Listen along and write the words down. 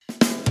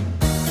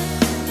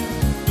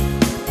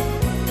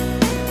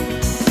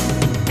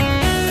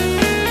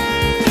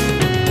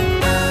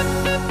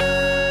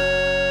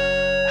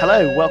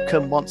Hello,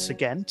 welcome once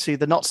again to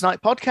the Not Tonight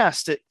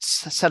podcast. It's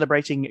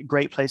celebrating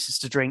great places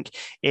to drink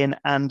in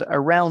and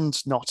around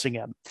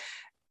Nottingham.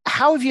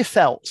 How have you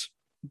felt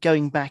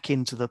going back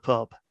into the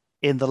pub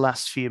in the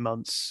last few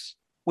months?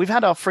 We've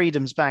had our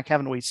freedoms back,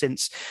 haven't we,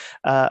 since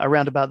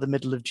around about the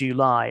middle of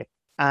July.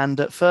 And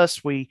at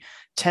first, we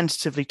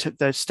tentatively took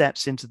those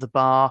steps into the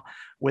bar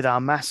with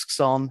our masks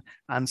on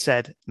and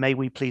said, may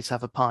we please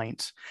have a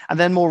pint? And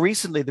then more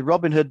recently, the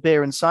Robin Hood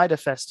Beer and Cider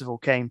Festival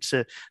came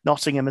to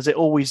Nottingham, as it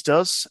always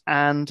does.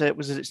 And it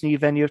was at its new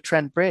venue of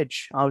Trent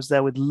Bridge. I was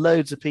there with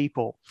loads of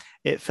people.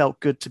 It felt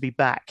good to be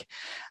back.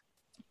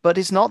 But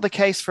it's not the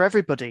case for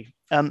everybody.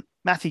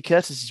 Matthew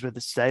Curtis is with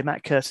us today.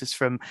 Matt Curtis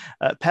from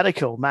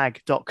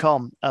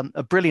pelliclemag.com,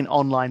 a brilliant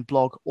online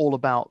blog all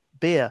about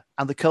beer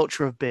and the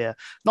culture of beer,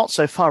 not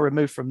so far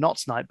removed from Not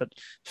Tonight, but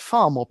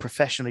far more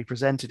professionally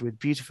presented with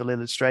beautiful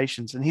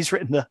illustrations. And he's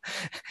written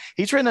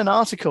an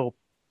article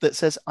that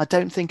says, I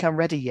don't think I'm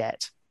ready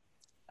yet.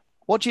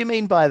 What do you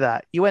mean by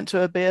that? You went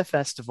to a beer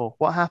festival.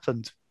 What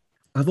happened?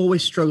 I've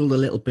always struggled a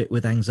little bit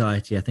with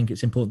anxiety. I think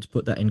it's important to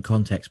put that in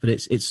context, but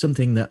it's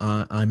something that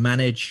I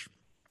manage.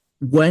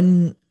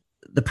 During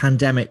the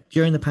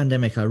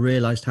pandemic, I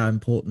realized how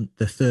important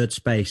the third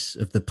space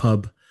of the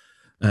pub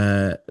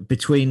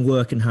between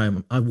work and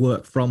home. I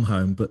work from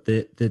home, but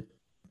the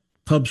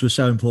pubs were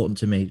so important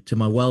to me, to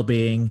my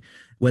well-being,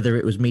 whether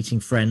it was meeting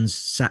friends,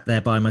 sat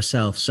there by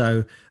myself.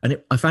 I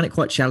found it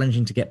quite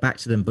challenging to get back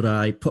to them, but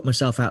I put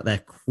myself out there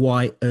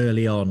quite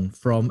early on,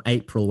 from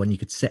April, when you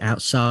could sit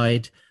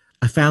outside.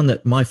 I found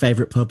that my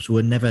favorite pubs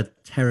were never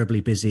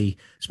terribly busy,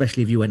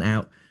 especially if you went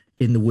out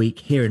in the week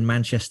here in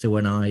Manchester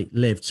when I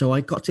lived. So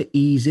I got to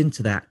ease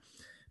into that.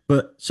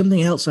 But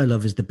something else I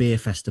love is the beer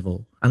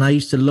festival. And I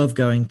used to love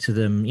going to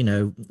them,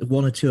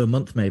 one or two a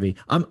month, maybe.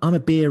 I'm a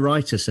beer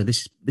writer, so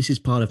this is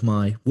part of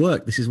my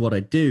work. This is what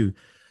I do.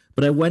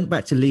 But I went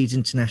back to Leeds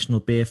International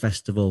Beer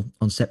Festival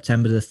on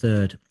September the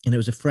 3rd, and it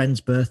was a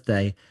friend's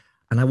birthday.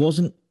 And I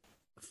wasn't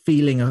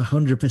feeling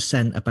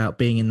 100% about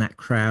being in that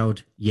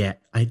crowd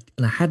yet. I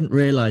hadn't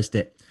realized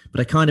it, but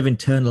I kind of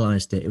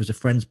internalized it. It was a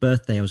friend's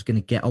birthday. I was going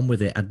to get on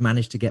with it. I'd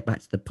managed to get back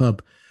to the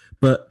pub.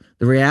 But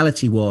the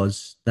reality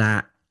was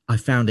that I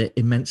found it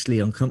immensely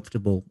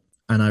uncomfortable.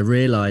 And I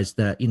realized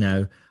that,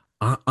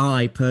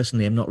 I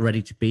personally am not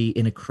ready to be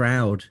in a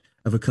crowd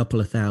of a couple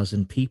of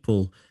thousand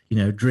people,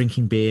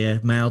 drinking beer,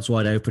 mouths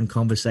wide open,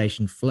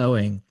 conversation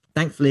flowing.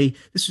 Thankfully,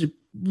 this was a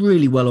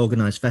really well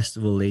organized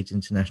festival, Leeds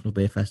International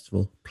Beer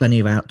Festival, plenty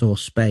of outdoor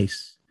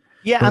space.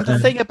 Yeah, and the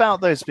thing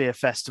about those beer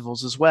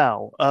festivals as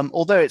well,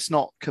 although it's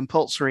not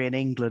compulsory in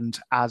England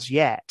as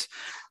yet,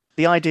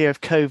 the idea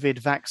of COVID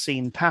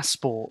vaccine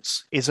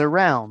passports is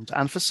around.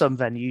 And for some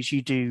venues,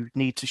 you do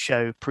need to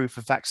show proof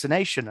of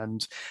vaccination.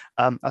 And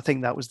I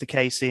think that was the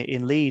case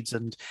in Leeds.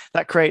 And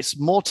that creates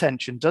more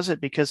tension, does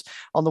it? Because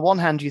on the one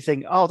hand, you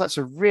think, oh, that's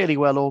a really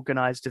well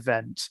organized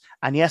event.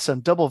 And yes, I'm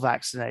double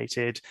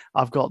vaccinated.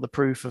 I've got the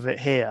proof of it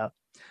here.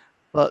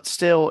 But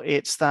still,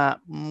 it's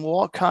that,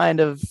 what kind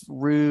of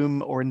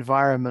room or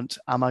environment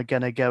am I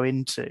going to go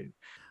into?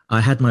 I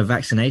had my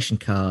vaccination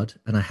card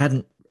and I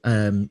hadn't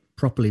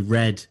properly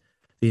read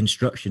the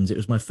instructions. It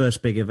was my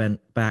first big event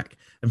back.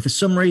 And for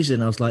some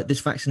reason, I was like,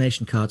 this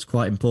vaccination card's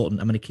quite important.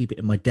 I'm going to keep it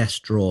in my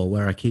desk drawer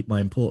where I keep my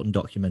important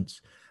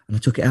documents. And I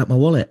took it out my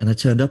wallet and I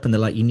turned up and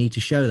they're like, you need to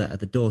show that at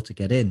the door to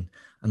get in.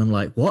 And I'm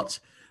like, what?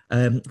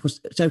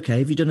 It's okay.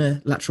 Have you done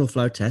a lateral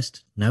flow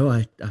test? No,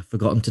 I've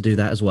forgotten to do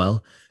that as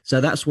well.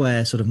 So that's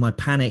where sort of my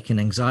panic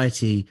and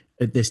anxiety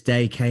of this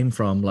day came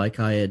from. Like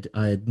I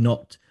had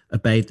not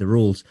obeyed the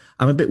rules.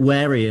 I'm a bit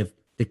wary of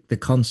the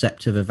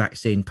concept of a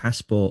vaccine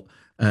passport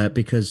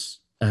because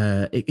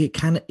I'm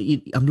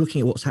looking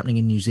at what's happening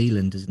in New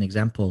Zealand as an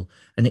example,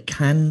 and it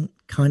can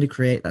kind of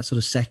create that sort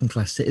of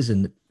second-class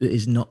citizen that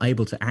is not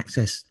able to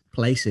access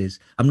places.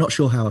 I'm not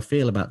sure how I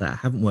feel about that. I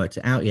haven't worked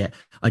it out yet.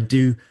 I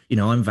do,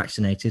 I'm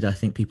vaccinated. I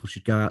think people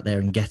should go out there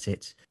and get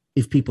it.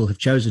 If people have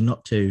chosen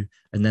not to,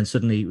 and then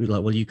suddenly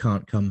like, well, you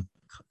can't come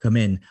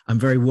in, I'm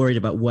very worried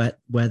about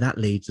where that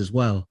leads as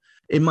well.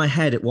 In my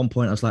head, at one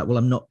point, I was like, well,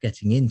 I'm not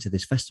getting into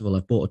this festival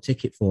I've bought a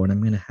ticket for, and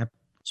I'm going to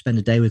spend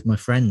a day with my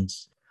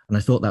friends. And I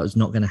thought that was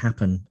not going to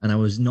happen. And I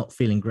was not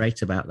feeling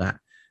great about that.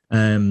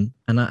 And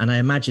I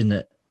imagine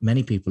that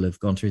many people have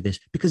gone through this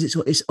because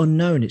it's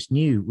unknown. It's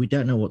new. We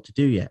don't know what to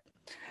do yet.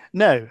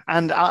 No,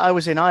 and I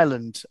was in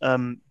Ireland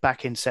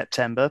back in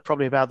September,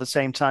 probably about the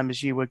same time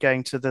as you were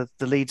going to the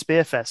Leeds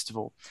Beer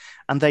Festival.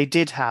 And they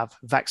did have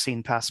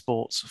vaccine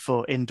passports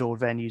for indoor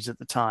venues at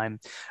the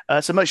time.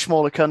 It's a much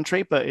smaller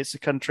country, but it's a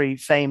country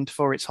famed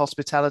for its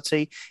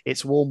hospitality,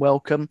 its warm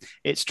welcome,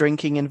 its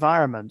drinking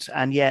environment.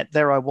 And yet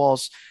there I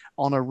was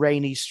on a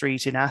rainy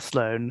street in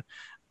Athlone,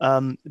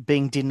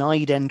 being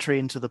denied entry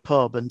into the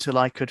pub until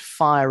I could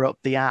fire up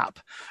the app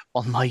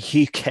on my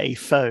UK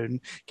phone,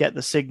 get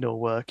the signal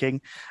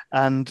working,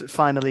 and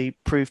finally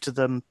prove to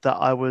them that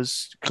I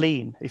was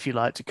clean, if you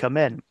like, to come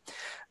in.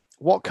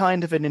 What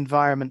kind of an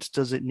environment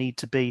does it need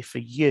to be for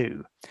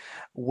you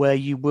where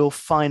you will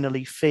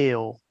finally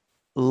feel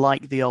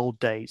like the old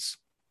days?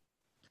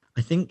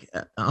 I think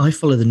I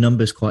follow the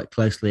numbers quite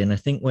closely, and I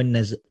think when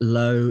there's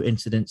low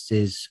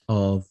incidences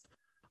of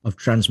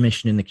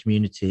transmission in the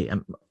community,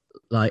 and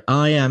like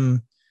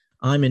I'm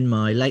in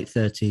my late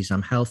 30s.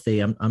 I'm healthy.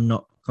 I'm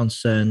not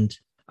concerned.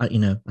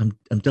 I'm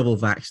double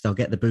vaxxed. I'll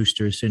get the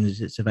booster as soon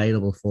as it's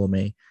available for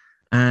me,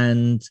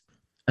 and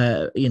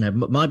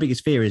my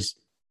biggest fear is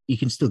you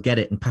can still get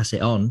it and pass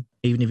it on,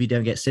 even if you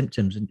don't get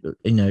symptoms,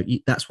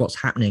 and that's what's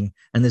happening.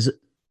 And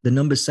the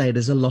numbers say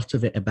there's a lot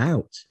of it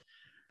about.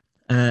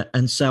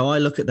 And so I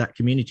look at that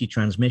community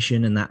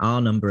transmission and that R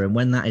number, and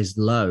when that is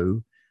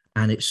low,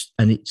 and it's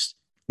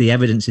the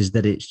evidence is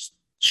that it's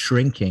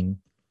shrinking,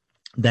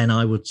 then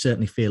I would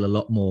certainly feel a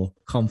lot more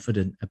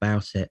confident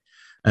about it.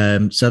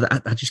 So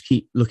that I just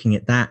keep looking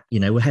at that.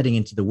 We're heading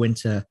into the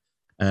winter,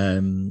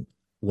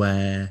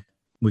 where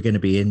we're going to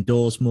be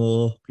indoors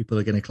more. People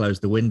are going to close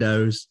the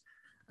windows.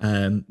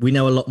 We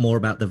know a lot more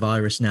about the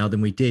virus now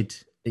than we did,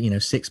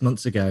 6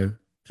 months ago,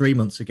 3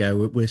 months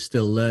ago. We're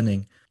still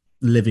learning,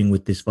 living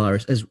with this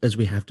virus as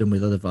we have done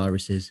with other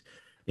viruses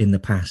in the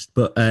past.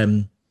 But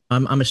I'm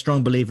a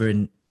strong believer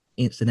in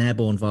it's an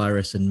airborne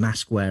virus and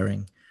mask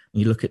wearing.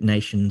 And you look at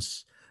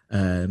nations,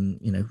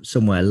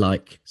 somewhere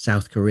like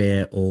South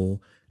Korea or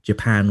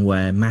Japan,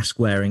 where mask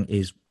wearing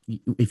is,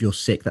 if you're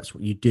sick, that's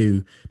what you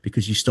do,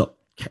 because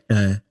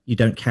you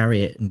don't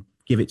carry it and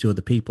give it to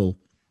other people.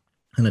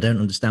 And I don't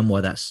understand why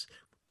that's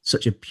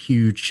such a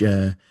huge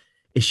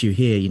issue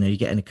here. You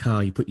get in a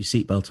car, you put your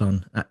seatbelt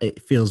on.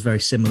 It feels very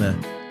similar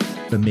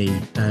for me,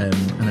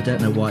 and I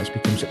don't know why it's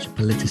become such a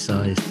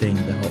politicized thing,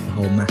 the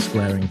whole mask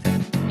wearing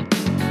thing.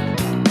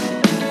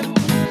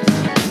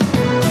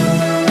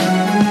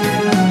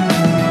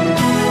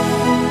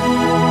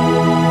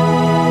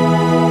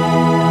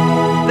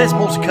 There's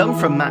more to come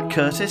from Matt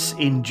Curtis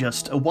in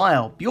just a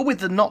while. You're with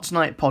the Not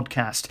Tonight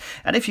podcast,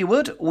 and if you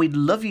would, we'd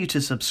love you to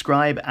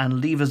subscribe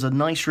and leave us a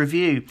nice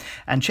review,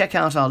 and check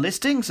out our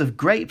listings of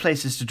great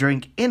places to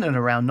drink in and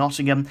around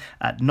Nottingham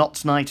at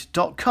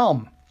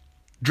nottonight.com.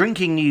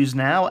 Drinking news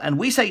now, and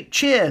we say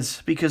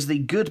cheers because the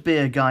Good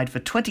Beer Guide for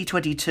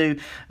 2022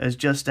 is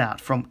just out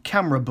from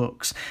Camera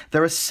Books.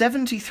 There are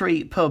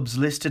 73 pubs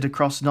listed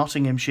across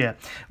Nottinghamshire,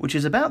 which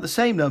is about the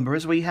same number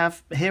as we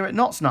have here at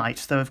Not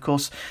Tonight, though of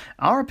course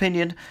our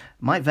opinion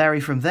might vary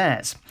from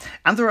theirs.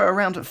 And there are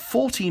around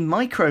 40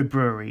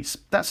 microbreweries.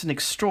 That's an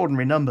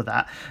extraordinary number,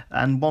 that,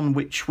 and one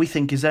which we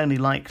think is only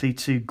likely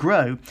to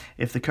grow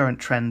if the current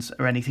trends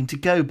are anything to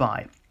go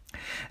by.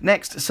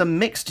 Next, some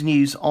mixed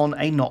news on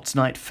a Not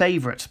Tonight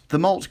favourite. The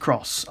Malt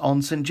Cross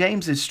on St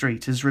James's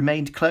Street has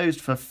remained closed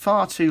for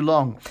far too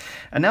long,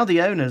 and now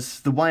the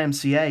owners, the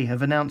YMCA,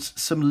 have announced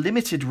some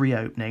limited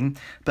reopening,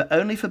 but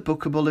only for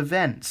bookable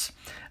events.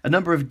 A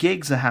number of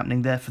gigs are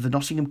happening there for the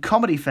Nottingham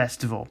Comedy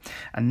Festival,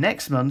 and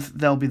next month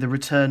there'll be the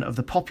return of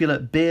the popular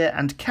Beer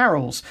and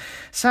Carols.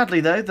 Sadly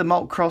though, the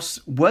Malt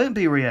Cross won't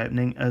be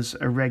reopening as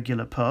a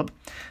regular pub.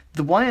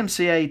 The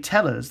YMCA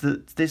tell us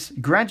that this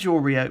gradual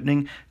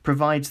reopening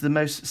provides the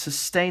most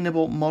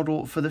sustainable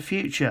model for the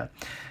future.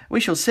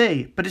 We shall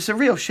see, but it's a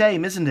real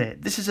shame, isn't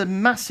it? This is a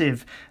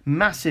massive,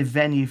 massive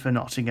venue for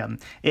Nottingham.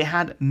 It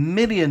had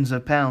millions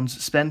of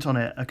pounds spent on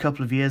it a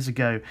couple of years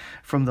ago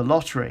from the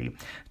lottery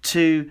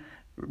to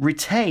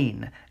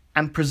retain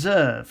and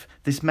preserve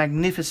this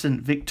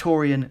magnificent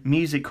Victorian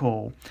music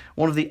hall,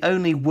 one of the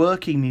only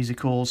working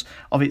music halls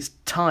of its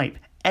type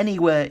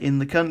anywhere in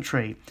the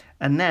country.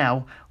 And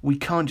now we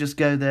can't just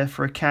go there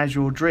for a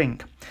casual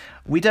drink.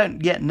 We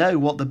don't yet know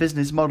what the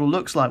business model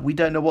looks like. We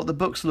don't know what the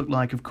books look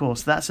like, of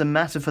course. That's a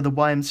matter for the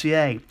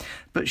YMCA.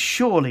 But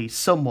surely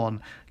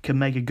someone can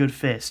make a good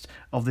fist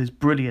of this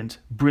brilliant,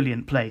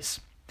 brilliant place.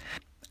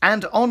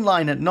 And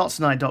online at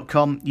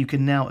nottonight.com, you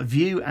can now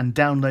view and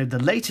download the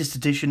latest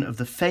edition of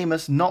the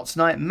famous Not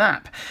Tonight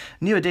map.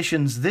 New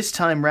additions this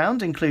time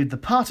round include the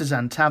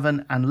Partisan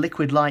Tavern and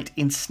Liquid Light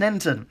in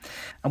Sneinton.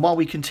 And while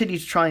we continue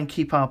to try and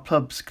keep our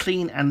pubs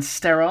clean and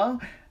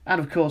sterile, and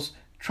of course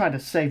try to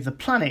save the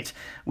planet,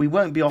 we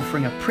won't be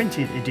offering a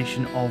printed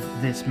edition of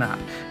this map.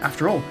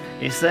 After all,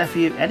 it's there for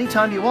you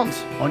anytime you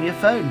want, on your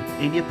phone,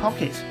 in your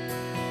pocket.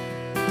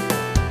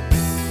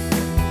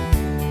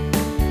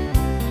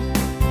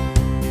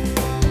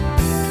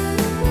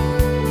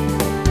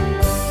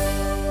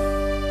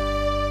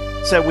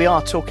 So we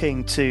are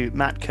talking to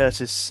Matt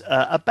Curtis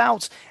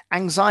about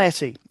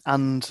anxiety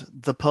and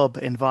the pub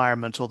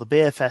environment, or the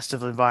beer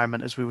festival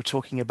environment, as we were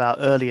talking about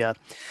earlier.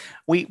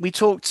 We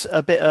talked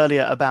a bit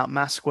earlier about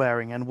mask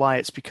wearing and why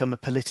it's become a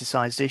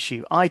politicized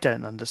issue. I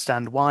don't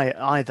understand why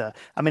either.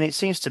 I mean, it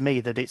seems to me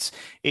that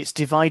it's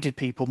divided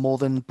people more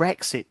than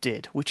Brexit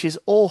did, which is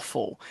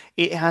awful.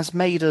 It has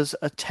made us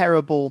a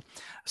terrible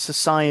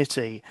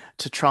society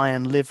to try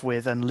and live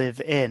with and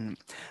live in.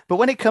 But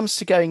when it comes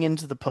to going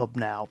into the pub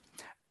now,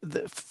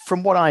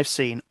 from what I've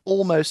seen,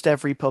 almost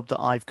every pub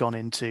that I've gone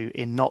into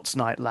in Not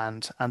Tonight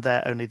land, and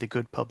they're only the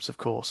good pubs, of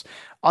course,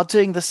 are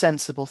doing the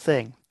sensible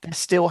thing. They're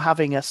still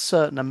having a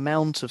certain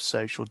amount of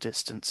social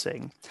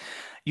distancing.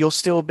 You're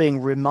still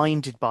being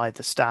reminded by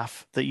the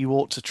staff that you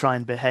ought to try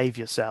and behave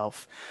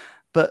yourself.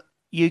 But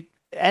you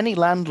any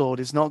landlord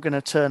is not going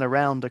to turn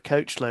around a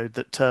coach load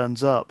that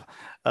turns up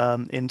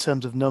in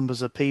terms of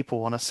numbers of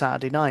people on a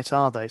Saturday night,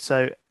 are they?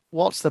 So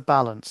what's the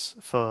balance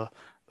for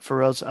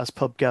us as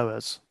pub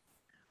goers?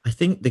 I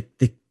think the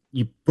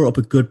you brought up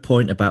a good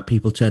point about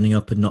people turning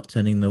up and not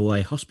turning them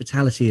away.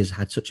 Hospitality has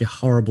had such a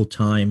horrible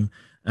time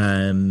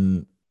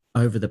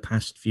over the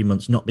past few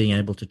months, not being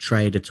able to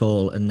trade at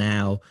all, and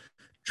now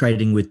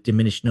trading with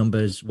diminished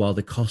numbers while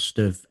the cost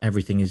of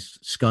everything is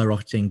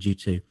skyrocketing due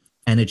to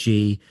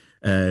energy,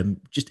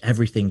 just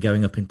everything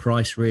going up in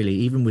price, really,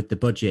 even with the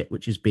budget,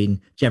 which has been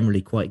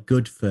generally quite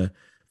good for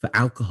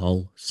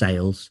alcohol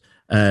sales,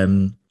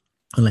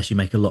 unless you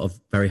make a lot of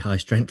very high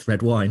strength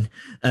red wine.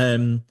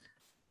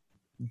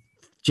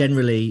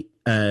 Generally,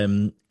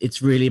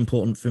 it's really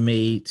important for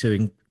me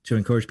to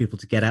encourage people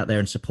to get out there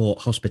and support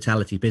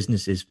hospitality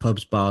businesses,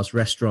 pubs, bars,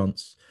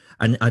 restaurants.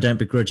 And I don't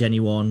begrudge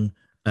anyone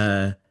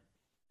not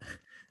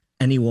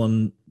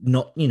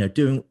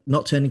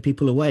turning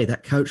people away.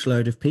 That coach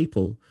load of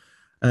people.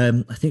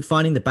 I think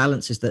finding the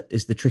balance is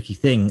the tricky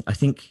thing. I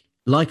think,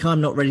 like,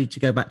 I'm not ready to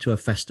go back to a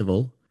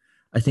festival.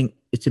 I think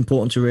it's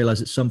important to realize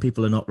that some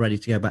people are not ready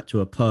to go back to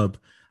a pub,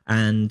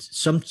 and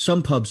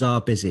some pubs are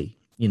busy.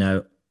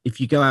 If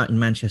you go out in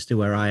Manchester,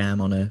 where I am,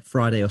 on a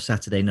Friday or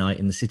Saturday night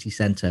in the city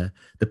centre,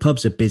 the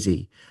pubs are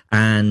busy.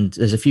 And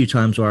there's a few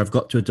times where I've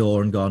got to a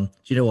door and gone,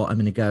 do you know what? I'm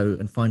going to go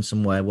and find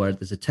somewhere where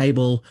there's a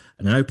table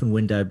and an open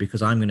window,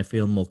 because I'm going to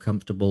feel more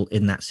comfortable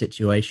in that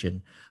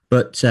situation.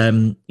 But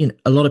a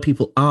lot of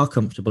people are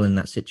comfortable in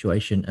that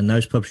situation, and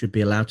those pubs should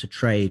be allowed to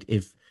trade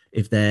if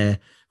they're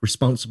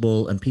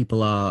responsible, and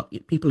people are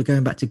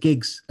going back to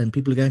gigs and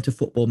people are going to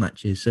football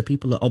matches, so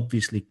people are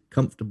obviously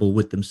comfortable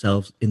with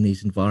themselves in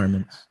these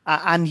environments.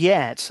 And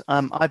yet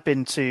I've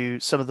been to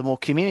some of the more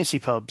community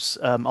pubs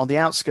on the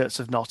outskirts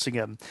of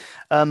Nottingham,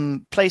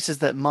 places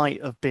that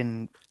might have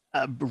been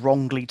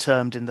wrongly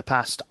termed in the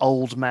past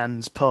old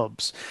man's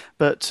pubs,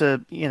 but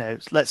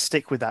let's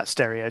stick with that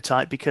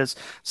stereotype, because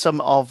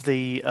some of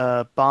the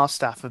bar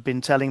staff have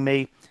been telling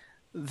me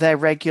their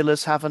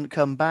regulars haven't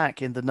come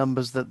back in the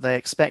numbers that they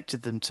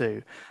expected them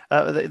to.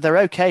 They're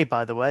okay,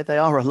 by the way. They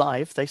are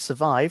alive. They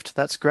survived.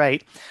 That's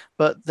great.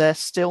 But they're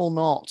still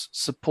not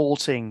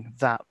supporting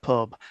that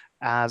pub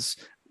as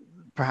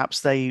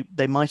perhaps they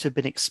might have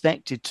been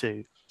expected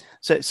to.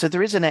 So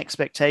there is an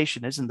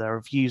expectation, isn't there,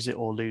 of use it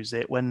or lose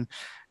it. When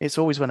it's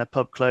always when a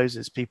pub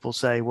closes, people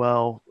say,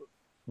 well,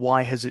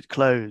 why has it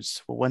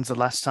closed? Well, when's the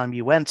last time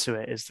you went to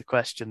it is the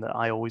question that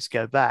I always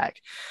go back.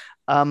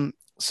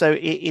 So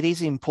it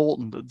is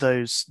important that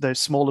those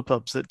smaller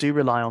pubs that do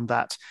rely on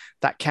that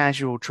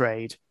casual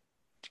trade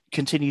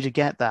continue to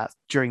get that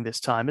during this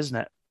time, isn't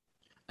it?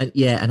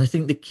 And I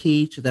think the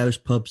key to those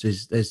pubs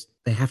is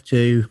they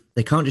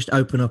can't just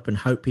open up and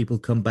hope people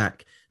come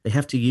back. They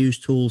have to use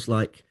tools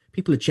like,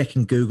 people are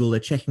checking Google, they're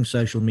checking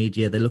social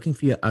media, they're looking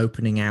for your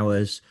opening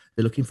hours,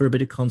 they're looking for a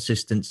bit of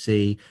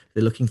consistency,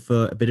 they're looking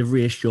for a bit of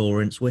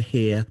reassurance. We're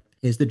here,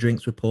 here's the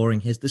drinks we're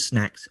pouring, here's the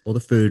snacks or the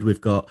food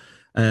we've got.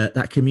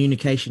 That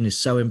communication is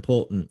so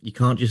important. You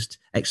can't just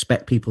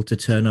expect people to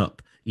turn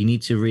up. You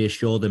need to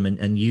reassure them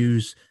and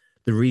use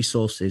the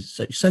resources.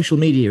 So social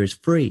media is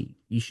free.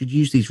 You should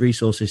use these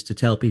resources to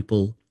tell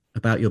people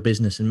about your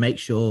business and make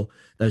sure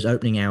those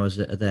opening hours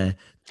are there.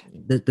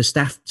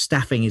 The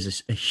staffing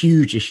is a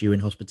huge issue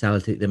in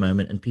hospitality at the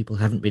moment, and people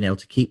haven't been able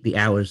to keep the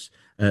hours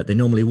they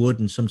normally would,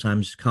 and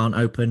sometimes can't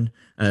open.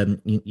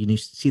 You need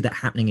to see that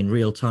happening in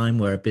real time,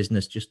 where a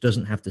business just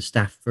doesn't have the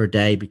staff for a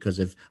day because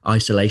of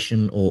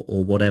isolation or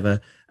whatever,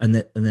 and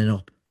they're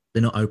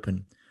not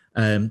open.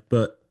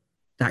 But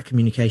that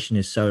communication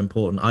is so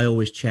important. I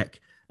always check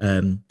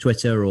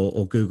Twitter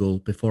or Google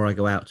before I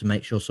go out to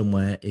make sure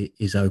somewhere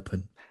is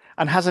open.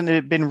 And hasn't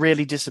it been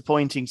really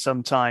disappointing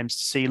sometimes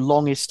to see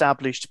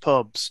long-established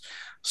pubs,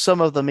 some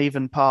of them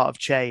even part of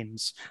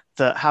chains,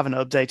 that haven't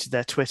updated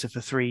their Twitter for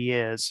 3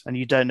 years, and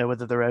you don't know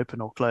whether they're open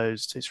or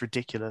closed? It's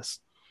ridiculous.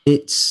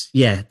 There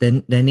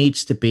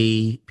needs to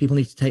be, people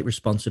need to take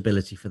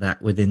responsibility for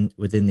that within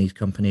these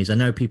companies. I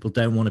know people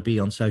don't want to be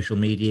on social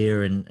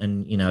media,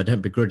 and I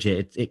don't begrudge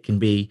it. It can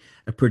be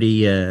a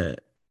pretty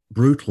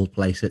brutal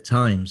place at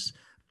times,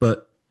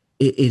 but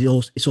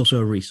it's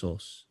also a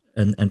resource.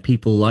 And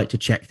people like to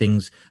check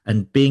things,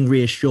 and being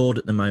reassured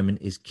at the moment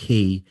is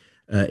key.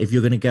 If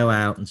you're going to go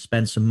out and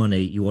spend some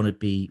money, you want to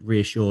be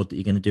reassured that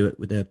you're going to do it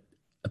with a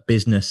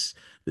business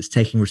that's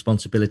taking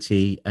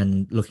responsibility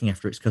and looking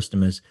after its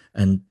customers,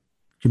 and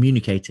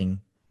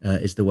communicating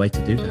is the way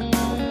to do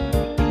that.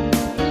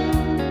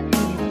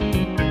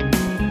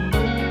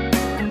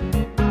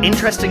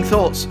 Interesting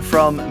thoughts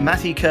from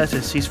Matthew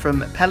Curtis. He's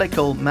from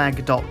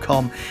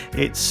pelliclemag.com.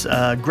 It's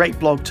a great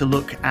blog to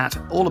look at,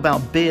 all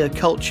about beer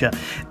culture.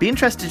 Be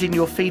interested in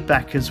your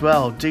feedback as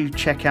well. Do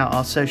check out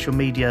our social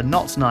media,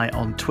 Notts Night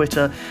on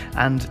Twitter,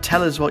 and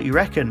tell us what you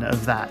reckon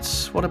of that.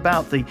 What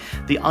about the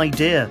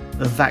idea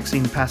of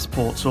vaccine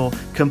passports or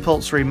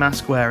compulsory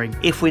mask wearing,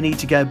 if we need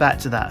to go back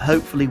to that?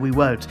 Hopefully we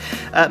won't.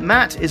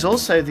 Matt is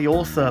also the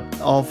author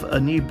of a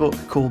new book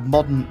called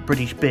Modern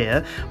British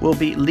Beer. We'll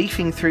be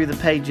leafing through the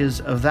pages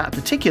of of that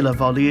particular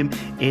volume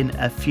in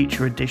a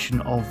future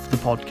edition of the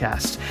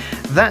podcast.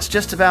 That's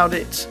just about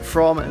it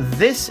from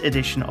this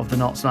edition of the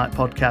Knots Night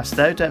podcast,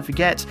 though. Don't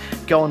forget,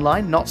 go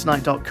online,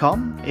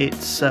 knotsnight.com.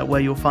 It's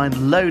where you'll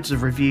find loads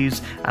of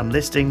reviews and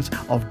listings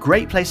of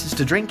great places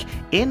to drink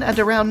in and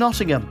around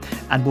Nottingham.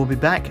 And we'll be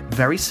back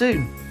very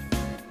soon.